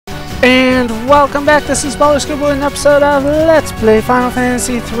And welcome back, this is Baller Scuba with an episode of Let's Play Final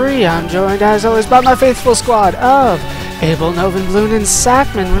Fantasy III. I'm joined as always by my faithful squad of Abel, Novan, Bloon, and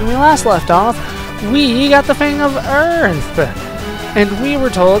Sackman. When we last left off, we got the Fang of Earth. And we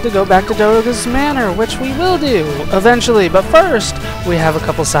were told to go back to Doga's Manor, which we will do eventually. But first, we have a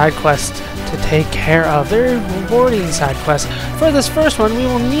couple side quests to take care of. They're rewarding side quests. For this first one, we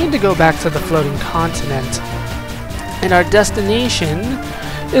will need to go back to the floating continent. And our destination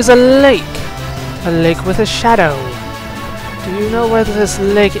is a lake with a shadow. Do you know where this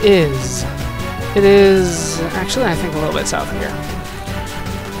lake is? It is actually, I think, a little bit south of here.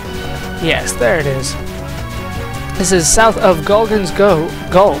 Yes, there it is. This is south of Gulgan's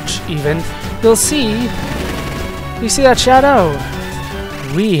Gulch, even. You see that shadow?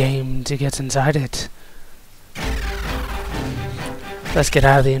 We aim to get inside it. Let's get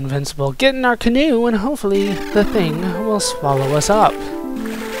out of the Invincible, get in our canoe, and hopefully the thing will swallow us up.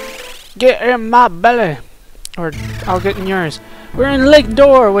 Get in my belly! Or I'll get in yours. We're in Lake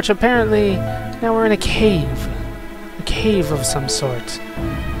Dohr, which apparently now we're in a cave. A cave of some sort.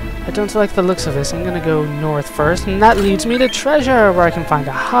 I don't like the looks of this. I'm gonna go north first, and that leads me to treasure, where I can find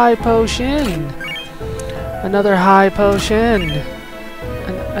a high potion. Another high potion.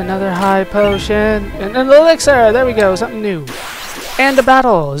 Another high potion. And an elixir! There we go, something new. And a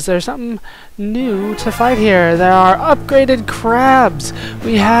battle. Is there something new to fight here? There are upgraded crabs.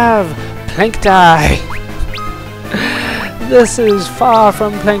 We have plankti. This is far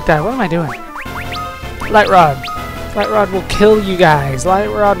from plankti. What am I doing? Light rod. Light rod will kill you guys. Light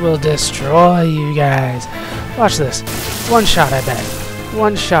rod will destroy you guys. Watch this. One shot, I bet.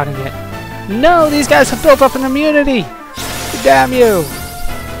 One shotting it. No, these guys have built up an immunity. Damn you.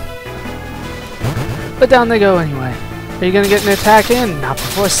 But down they go anyway. Are you going to get an attack in? Not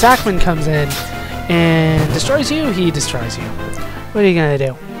before Sackman comes in and destroys you. He destroys you. What are you going to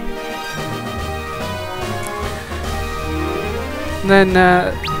do? And then,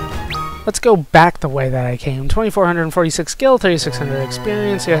 let's go back the way that I came. 2,446 skill, 3,600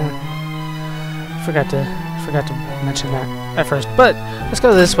 experience. Yeah, forgot to mention that at first. But let's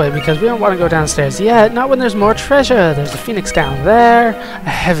go this way because we don't want to go downstairs yet. Not when there's more treasure. There's a phoenix down there, a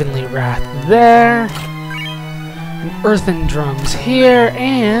heavenly wrath there, an earthen drums here,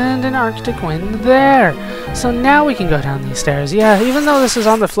 and an arctic wind there. So now we can go down these stairs. Yeah, even though this is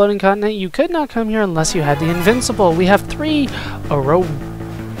on the floating continent, you could not come here unless you had the Invincible. We have 3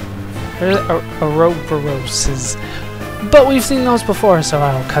 Ouroboroses, but we've seen those before, so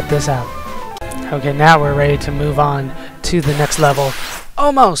I'll cut this out. Okay, now we're ready to move on to the next level.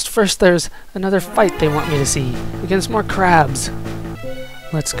 Almost! First there's another fight they want me to see against more crabs.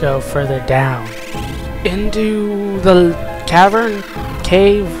 Let's go further down. Into the cavern?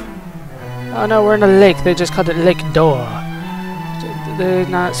 Cave? Oh no, we're in a lake. They just called it Lake Dohr. They did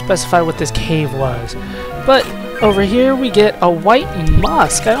not specify what this cave was. But over here we get a white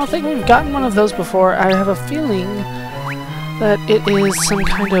musk. I don't think we've gotten one of those before. I have a feeling that it is some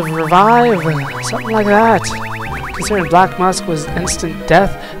kind of revive, something like that. Considering Black Musk was instant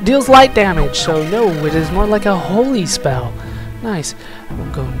death, deals light damage, so no, it is more like a holy spell. Nice.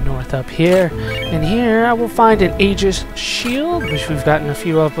 We'll go north up here, and here I will find an Aegis shield, which we've gotten a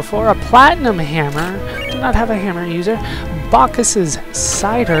few of before, a platinum hammer, do not have a hammer user, Bacchus's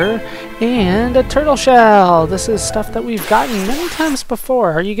cider, and a turtle shell. This is stuff that we've gotten many times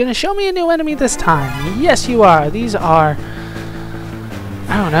before. Are you going to show me a new enemy this time? Yes, you are. These are,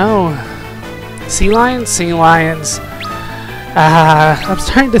 I don't know, sea lions? Sea lions. I'm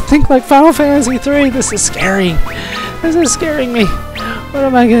starting to think like Final Fantasy III. This is scary. This is scaring me. What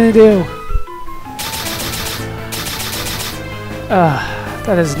am I gonna do?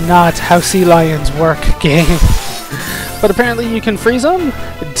 That is not how sea lions work, game. But apparently you can freeze them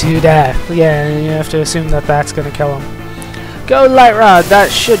to death. Yeah, and you have to assume that that's gonna kill them. Go light rod.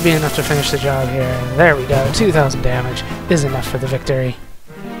 That should be enough to finish the job here. There we go. 2,000 damage is enough for the victory.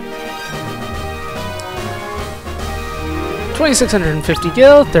 2,650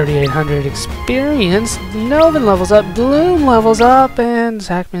 gil, 3,800 experience, Novan levels up, Bloon levels up, and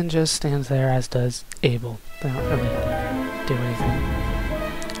Sackman just stands there, as does Abel. They don't really do anything.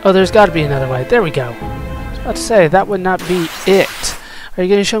 Oh, there's got to be another way. There we go. I was about to say, that would not be it. Are you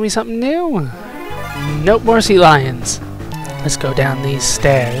going to show me something new? Nope, more sea lions. Let's go down these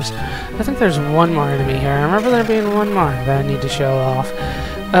stairs. I think there's one more enemy here. I remember there being one more that I need to show off.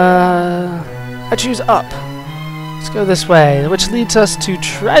 I choose up. Let's go this way, which leads us to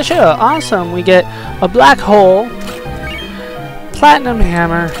treasure. Awesome. We get a black hole, platinum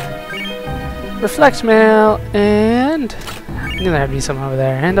hammer, reflect mail, and Knew there'd be some over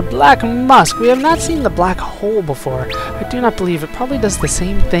there. And a black musk. We have not seen the black hole before. I do not believe it probably does the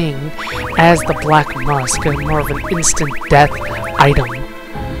same thing as the black musk, and more of an instant death item.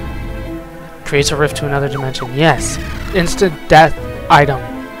 Creates a rift to another dimension. Yes, instant death item.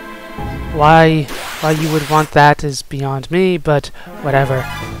 Why you would want that is beyond me, but whatever.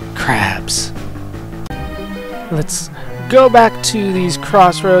 Crabs. Let's go back to these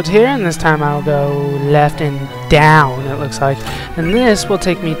crossroads here, and this time I'll go left and down, it looks like. And this will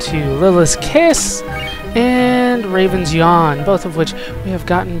take me to Lilith's Kiss and Raven's Yawn, both of which we have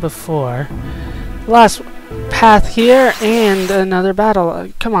gotten before. Last path here, and another battle.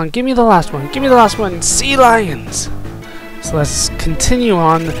 Come on, give me the last one. Give me the last one. Sea lions! So let's continue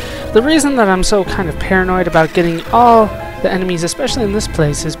on. The reason that I'm so kind of paranoid about getting all the enemies, especially in this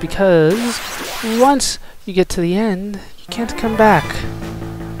place, is because once you get to the end, you can't come back.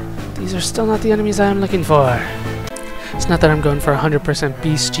 These are still not the enemies I am looking for. It's not that I'm going for a 100%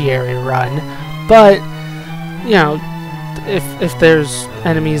 bestiary run, but, you know, if there's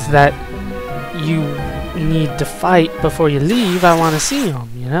enemies that you need to fight before you leave, I want to see them,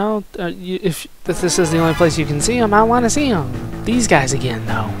 you know? If this is the only place you can see them, I want to see them. These guys again,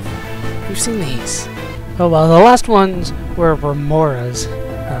 though. We've seen these. Oh well, the last ones were Remoras.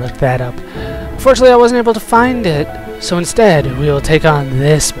 I looked that up. Unfortunately, I wasn't able to find it, so instead, we will take on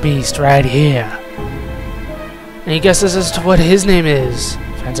this beast right here. Any guesses as to what his name is?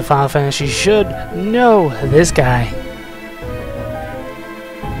 Fans of Final Fantasy should know this guy.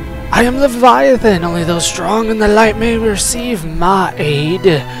 I am Leviathan. Only those strong in the light may receive my aid.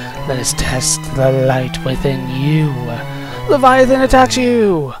 Let us test the light within you. Leviathan attacks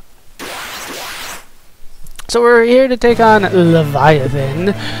you! So we're here to take on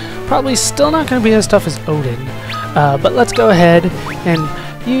Leviathan. Probably still not going to be as tough as Odin. But let's go ahead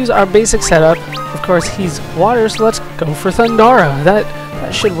and use our basic setup. Of course, he's water, so let's go for Thundara.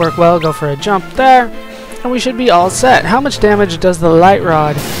 That should work well. Go for a jump there. And we should be all set. How much damage does the Light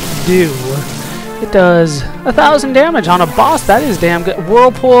Rod do? It does 1,000 damage on a boss. That is damn good.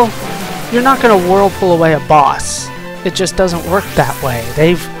 Whirlpool, you're not going to whirlpool away a boss. It just doesn't work that way.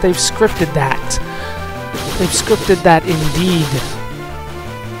 They've scripted that. They've scripted that indeed.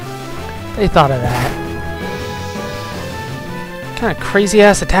 They thought of that. What kind of crazy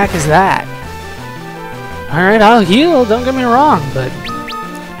ass attack is that? Alright, I'll heal, don't get me wrong, but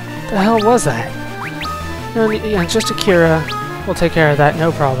what the hell was that? No, yeah, just Akira. We'll take care of that,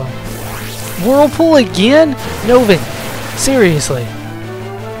 no problem. Whirlpool again? Novin, seriously.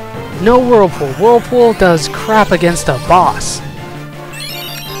 No Whirlpool. Whirlpool does crap against a boss.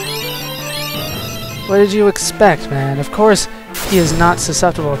 What did you expect, man? Of course, he is not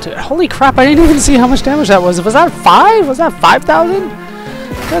susceptible to... Holy crap, I didn't even see how much damage that was. Was that 5? Was that 5,000?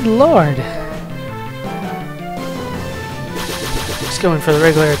 Good lord. Just going for the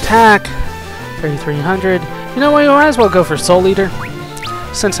regular attack. 3,300. You know what, we might as well go for Soul Eater,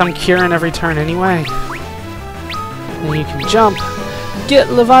 since I'm curing every turn anyway. And you can jump. Get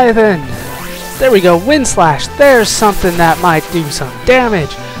Leviathan! There we go, Wind Slash. There's something that might do some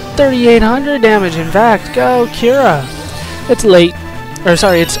damage. 3,800 damage, in fact. Go, Kira. It's late. Or,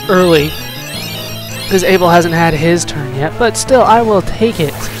 sorry, it's early. Because Abel hasn't had his turn yet. But still, I will take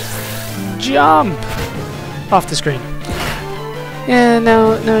it. Jump! Off the screen. And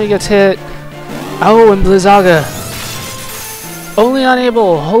now he gets hit. Oh, and Blizzaga. Only on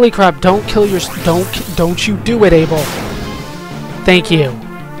Abel. Holy crap, don't kill your... Don't you do it, Abel. Thank you.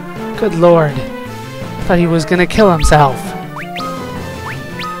 Good lord. I thought he was gonna kill himself.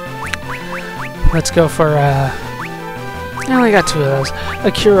 Let's go for, I only got 2 of those.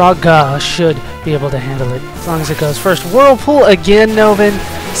 Akiraga should be able to handle it, as long as it goes first. Whirlpool again, Novin?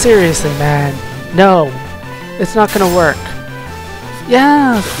 Seriously, man. No. It's not gonna work.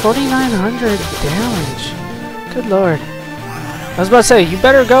 Yeah, 4,900 damage. Good lord. I was about to say, you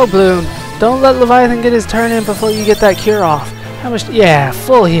better go, Bloom. Don't let Leviathan get his turn in before you get that cure off. How much? Yeah,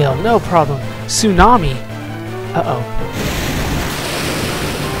 full heal, no problem. Tsunami. Uh-oh.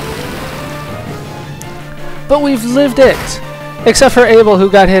 But we've lived it! Except for Abel, who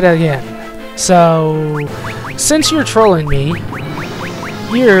got hit again. So, since you're trolling me,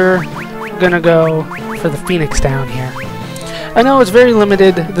 you're gonna go for the Phoenix Down here. I know it's very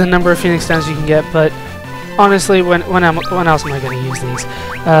limited, the number of Phoenix Downs you can get, but honestly, when else am I going to use these?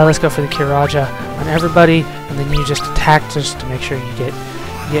 Let's go for the Kiraja on everybody, and then you just attack just to make sure you get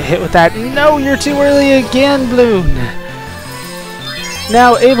hit with that. No, you're too early again, Bloon!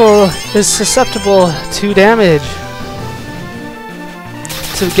 Now Abel is susceptible to damage.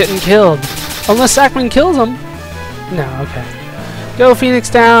 To getting killed. Unless Sackman kills him. No, okay. Go Phoenix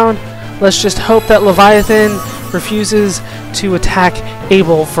down. Let's just hope that Leviathan refuses to attack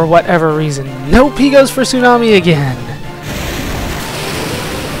Abel for whatever reason. Nope, he goes for Tsunami again.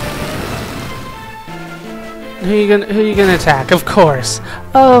 Who you gonna attack? Of course.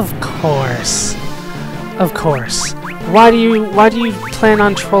 Of course. Of course. Why do you plan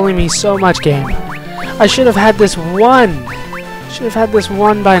on trolling me so much, game? I should have had this one. Should have had this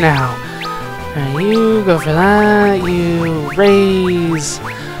one by now. And you go for that. You raise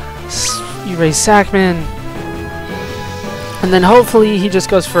Sackman. And then hopefully he just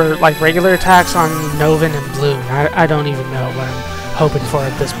goes for like regular attacks on Novin and Bloom. I don't even know what I'm hoping for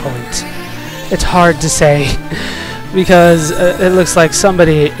at this point. It's hard to say because it looks like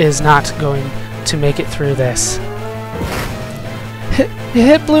somebody is not going to make it through this.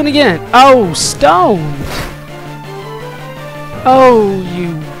 Hit Bloom again. Oh, stoned. Oh,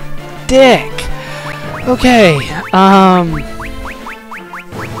 you dick. Okay.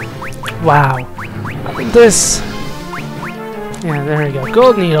 Wow. This. Yeah, there we go.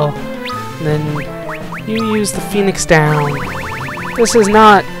 Gold Needle. And then you use the Phoenix down. This is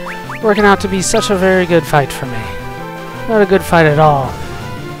not working out to be such a very good fight for me. Not a good fight at all.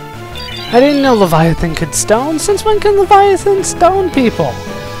 I didn't know Leviathan could stone. Since when can Leviathan stone people?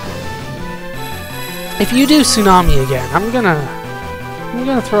 If you do Tsunami again, I'm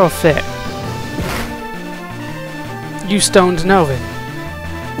gonna throw a fit. You stoned Novin.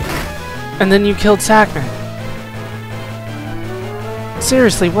 And then you killed Sackman.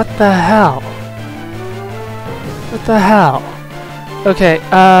 Seriously, what the hell? What the hell? Okay,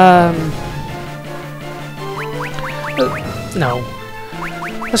 no.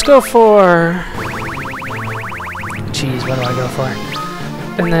 Let's go for... Jeez, what do I go for?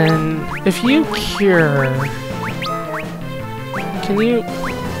 And then, if you cure... Can you...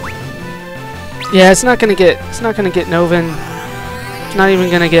 Yeah, it's not gonna get Novin. It's not even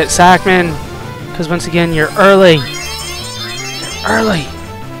gonna get Sackman. Because once again, you're early. Early.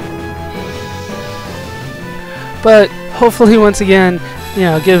 But hopefully once again, you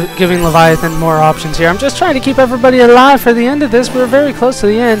know, giving Leviathan more options here. I'm just trying to keep everybody alive for the end of this. We're very close to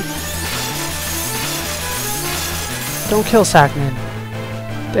the end. Don't kill Sackman.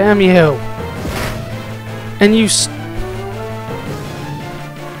 Damn you. And you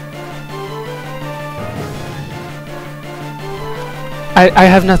I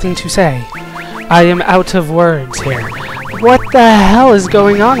have nothing to say. I am out of words here. What the hell is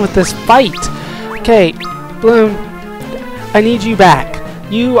going on with this fight? Okay, Bloom, I need you back.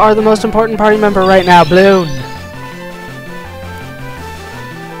 You are the most important party member right now, Bloom.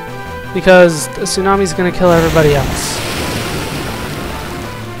 Because the Tsunami's gonna kill everybody else.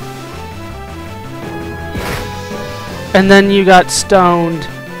 And then you got stoned,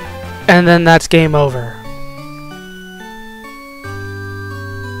 and then that's game over.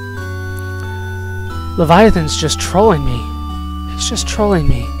 Leviathan's just trolling me. He's just trolling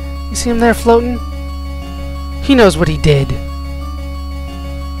me. You see him there floating? He knows what he did.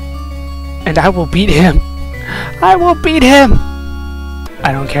 And I will beat him. I will beat him!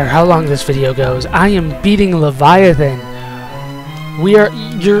 I don't care how long this video goes. I am beating Leviathan.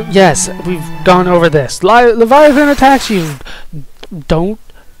 Yes, we've gone over this. Leviathan attacks you. Don't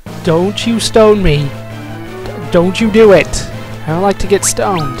you stone me. Don't you do it. I don't like to get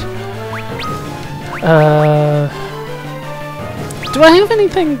stoned. Do I have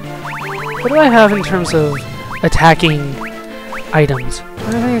anything? What do I have in terms of attacking items? Do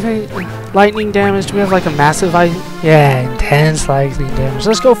I have anything? Lightning damage? Do we have like a massive yeah, intense lightning damage.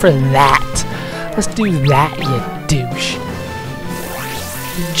 Let's go for that. Let's do that, you douche.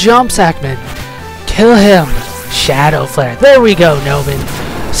 Jump, Sackman. Kill him. Shadow Flare. There we go, Novin.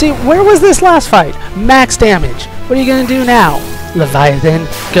 See, where was this last fight? Max damage. What are you gonna do now? Leviathan,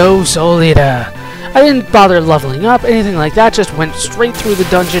 go Soul Eater. I didn't bother leveling up, anything like that, just went straight through the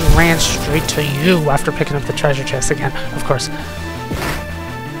dungeon, ran straight to you after picking up the treasure chest again, of course.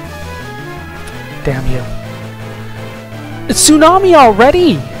 Damn you. It's Tsunami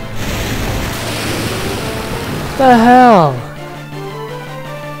already! The hell?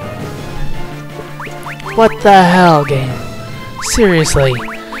 What the hell, game? Seriously.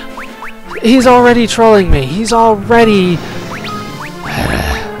 He's already trolling me. He's already...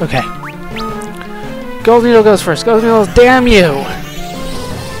 Okay. Gold Needle goes first. Gold Needle, damn you!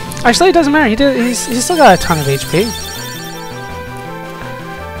 Actually, it doesn't matter. He's still got a ton of HP.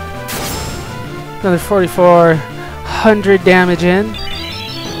 Another 4,400 damage in.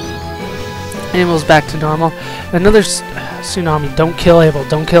 Animal's back to normal. Another Tsunami. Don't kill Abel.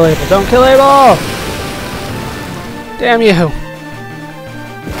 Don't kill Abel. Don't kill Abel! Damn you!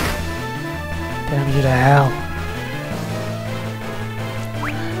 Damn you to hell.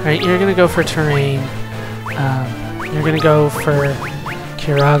 Alright, you're gonna go for terrain. You're gonna go for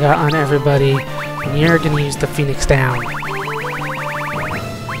Kiraga on everybody, and you're gonna use the Phoenix Down.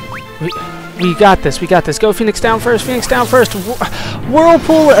 We got this, we got this. Go Phoenix Down first, Phoenix Down first.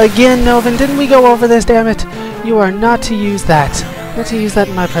 Whirlpool again, Novin. Didn't we go over this, damn it? You are not to use that. Not to use that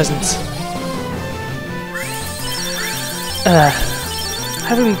in my presence.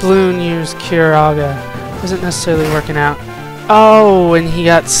 Having Bloon use Kiraga wasn't necessarily working out. Oh, and he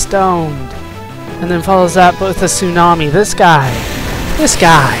got stoned. And then follows that with a tsunami. This guy. This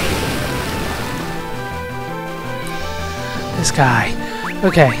guy. This guy.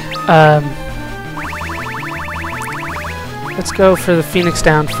 Okay. Let's go for the Phoenix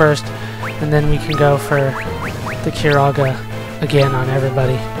Down first, and then we can go for the Kiraga again on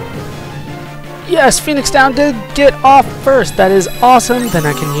everybody. Yes, Phoenix Down did get off first. That is awesome. Then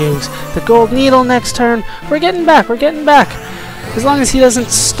I can use the Gold Needle next turn. We're getting back. We're getting back. As long as he doesn't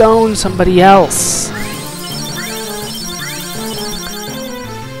stone somebody else.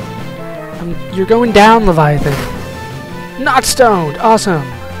 You're going down, Leviathan. Not stoned. Awesome.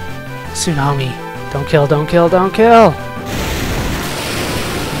 Tsunami. Don't kill, don't kill, don't kill.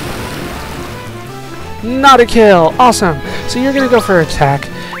 Not a kill. Awesome. So you're going to go for attack.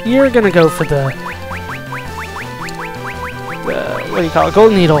 You're going to go for the what do you call it?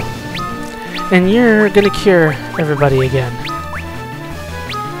 Gold Needle. And you're going to cure everybody again.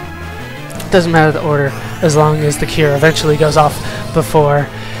 Doesn't matter the order, as long as the cure eventually goes off before,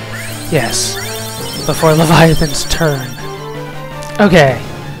 yes, before Leviathan's turn. Okay,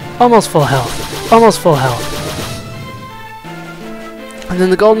 almost full health, almost full health. And then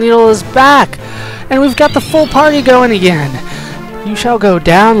the Gold Needle is back, and we've got the full party going again. You shall go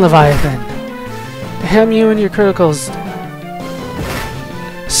down, Leviathan. Damn you and your criticals.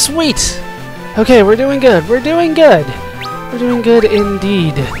 Sweet! Okay, we're doing good, we're doing good. We're doing good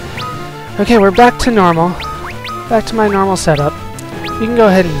indeed. Okay, we're back to normal. Back to my normal setup. You can go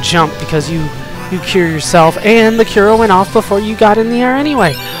ahead and jump because you cure yourself, and the cure went off before you got in the air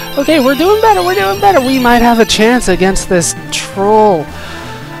anyway. Okay, we're doing better, we're doing better. We might have a chance against this troll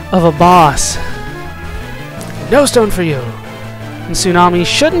of a boss. No stone for you. And Tsunami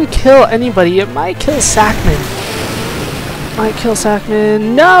shouldn't kill anybody. It might kill Sackman. Might kill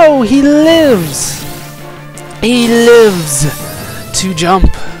Sackman. No, he lives. He lives to jump.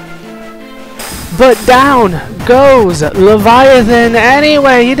 But down goes Leviathan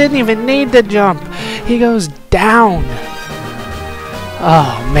anyway. He didn't even need to jump. He goes down.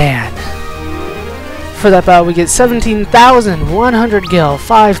 Oh, man. For that battle, we get 17,100 gil,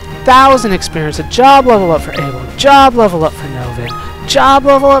 5,000 experience, a job level up for Abel, job level up for Novin, job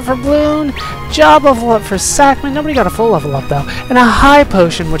level up for Bloon, job level up for Sackman. Nobody got a full level up, though. And a high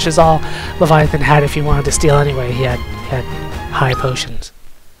potion, which is all Leviathan had if he wanted to steal anyway. He had high potions.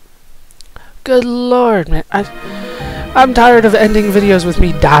 Good lord, man. I'm tired of ending videos with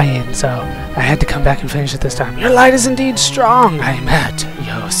me dying, so I had to come back and finish it this time. Your light is indeed strong. I am at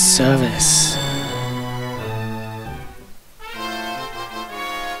your service.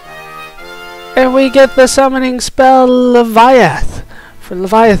 And we get the summoning spell Leviath for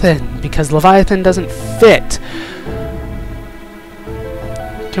Leviathan, because Leviathan doesn't fit.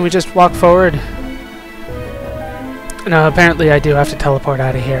 Can we just walk forward? No, apparently I do have to teleport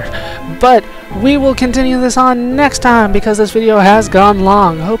out of here. But we will continue this on next time because this video has gone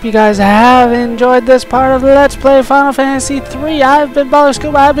long. Hope you guys have enjoyed this part of Let's Play Final Fantasy III. I've been Baller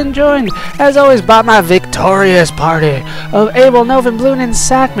Scuba. I've been joined, as always, by my victorious party of Abel, Novin, Bloon, and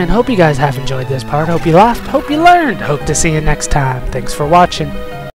Sackman. Hope you guys have enjoyed this part. Hope you laughed. Hope you learned. Hope to see you next time. Thanks for watching.